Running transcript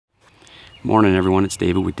Morning everyone, it's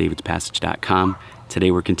David with davidspassage.com. Today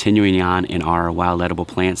we're continuing on in our wild edible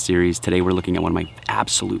plant series. Today we're looking at one of my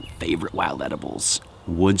absolute favorite wild edibles,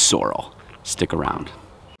 wood sorrel. Stick around.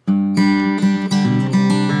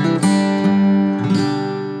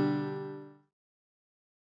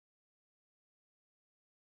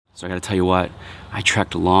 So I gotta tell you what, I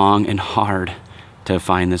trekked long and hard to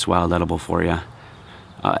find this wild edible for you.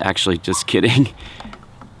 Actually, just kidding.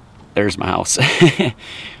 There's my house.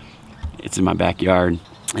 It's in my backyard,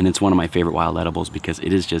 and it's one of my favorite wild edibles because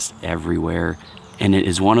it is just everywhere. And it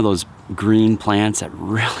is one of those green plants that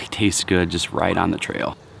really tastes good just right on the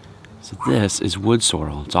trail. So this is wood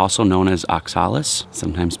sorrel. It's also known as oxalis.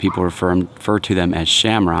 Sometimes people refer to them as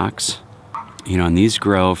shamrocks. You know, and these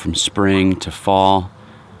grow from spring to fall.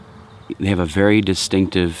 They have a very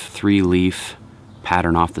distinctive 3-leaf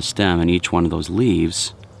pattern off the stem, and each one of those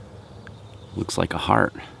leaves looks like a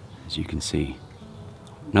heart, as you can see.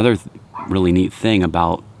 Another really neat thing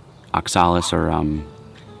about oxalis or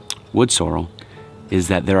wood sorrel is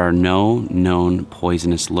that there are no known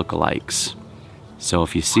poisonous lookalikes. So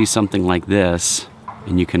if you see something like this,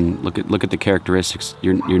 and you can look at the characteristics,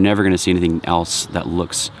 you're never going to see anything else that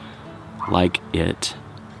looks like it,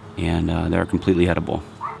 and they're completely edible.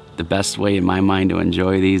 The best way in my mind to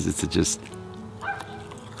enjoy these is to just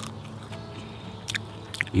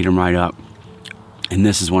eat them right up. And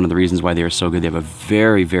this is one of the reasons why they are so good. They have a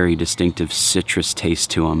very, very distinctive citrus taste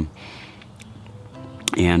to them.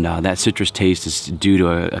 And that citrus taste is due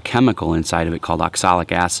to a chemical inside of it called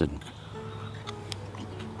oxalic acid.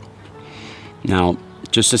 Now,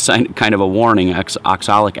 just a kind of a warning,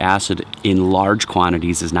 oxalic acid in large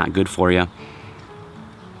quantities is not good for you.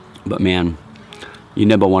 But man, you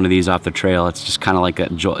nibble one of these off the trail, it's just kind of like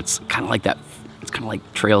that. It's kind of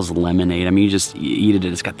like trail's lemonade. I mean, you eat it,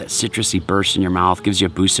 it's got that citrusy burst in your mouth, gives you a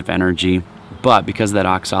boost of energy. But because of that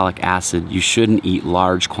oxalic acid, you shouldn't eat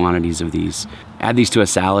large quantities of these. Add these to a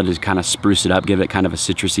salad to kind of spruce it up, give it kind of a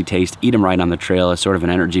citrusy taste. Eat them right on the trail as sort of an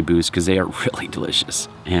energy boost because they are really delicious.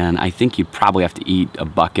 And I think you probably have to eat a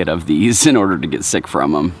bucket of these in order to get sick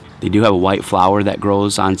from them. They do have a white flower that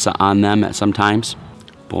grows on them at sometimes.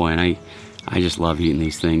 Boy, and I just love eating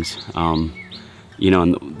these things. You know,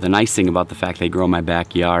 and the nice thing about the fact they grow in my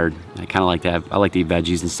backyard, I kind of like to I like to eat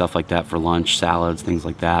veggies and stuff like that for lunch, salads, things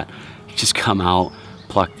like that. You just come out,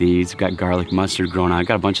 pluck these. I've got garlic mustard growing out. I've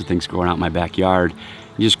got a bunch of things growing out in my backyard.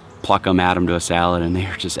 You just pluck them, add them to a salad, and they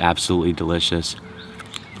are just absolutely delicious.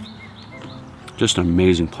 Just an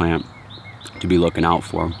amazing plant to be looking out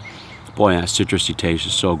for. Boy, that citrusy taste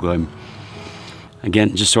is so good.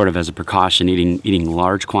 Again, just sort of as a precaution, eating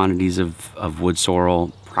large quantities of wood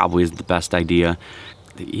sorrel probably isn't the best idea.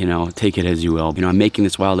 You know, take it as you will. You know, I'm making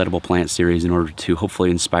this wild edible plant series in order to hopefully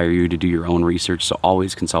inspire you to do your own research, so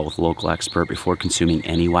always consult with a local expert before consuming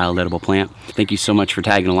any wild edible plant. Thank you so much for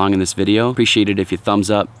tagging along in this video. Appreciate it if you thumbs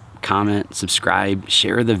up, comment, subscribe,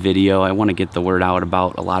 share the video. I want to get the word out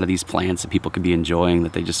about a lot of these plants that people could be enjoying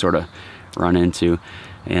that they just sort of run into.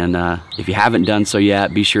 And if you haven't done so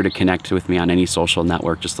yet, be sure to connect with me on any social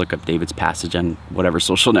network. Just look up David's Passage on whatever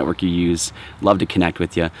social network you use. Love to connect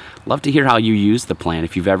with you. Love to hear how you use the plant.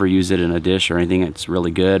 If you've ever used it in a dish or anything that's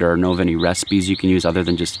really good, or know of any recipes you can use other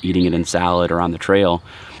than just eating it in salad or on the trail.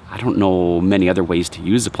 I don't know many other ways to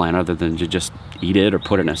use the plant other than to just eat it or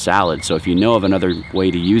put it in a salad. So if you know of another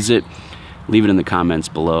way to use it, leave it in the comments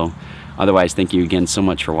below. Otherwise, thank you again so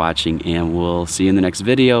much for watching, and we'll see you in the next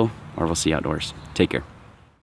video, or we'll see you outdoors. Take care.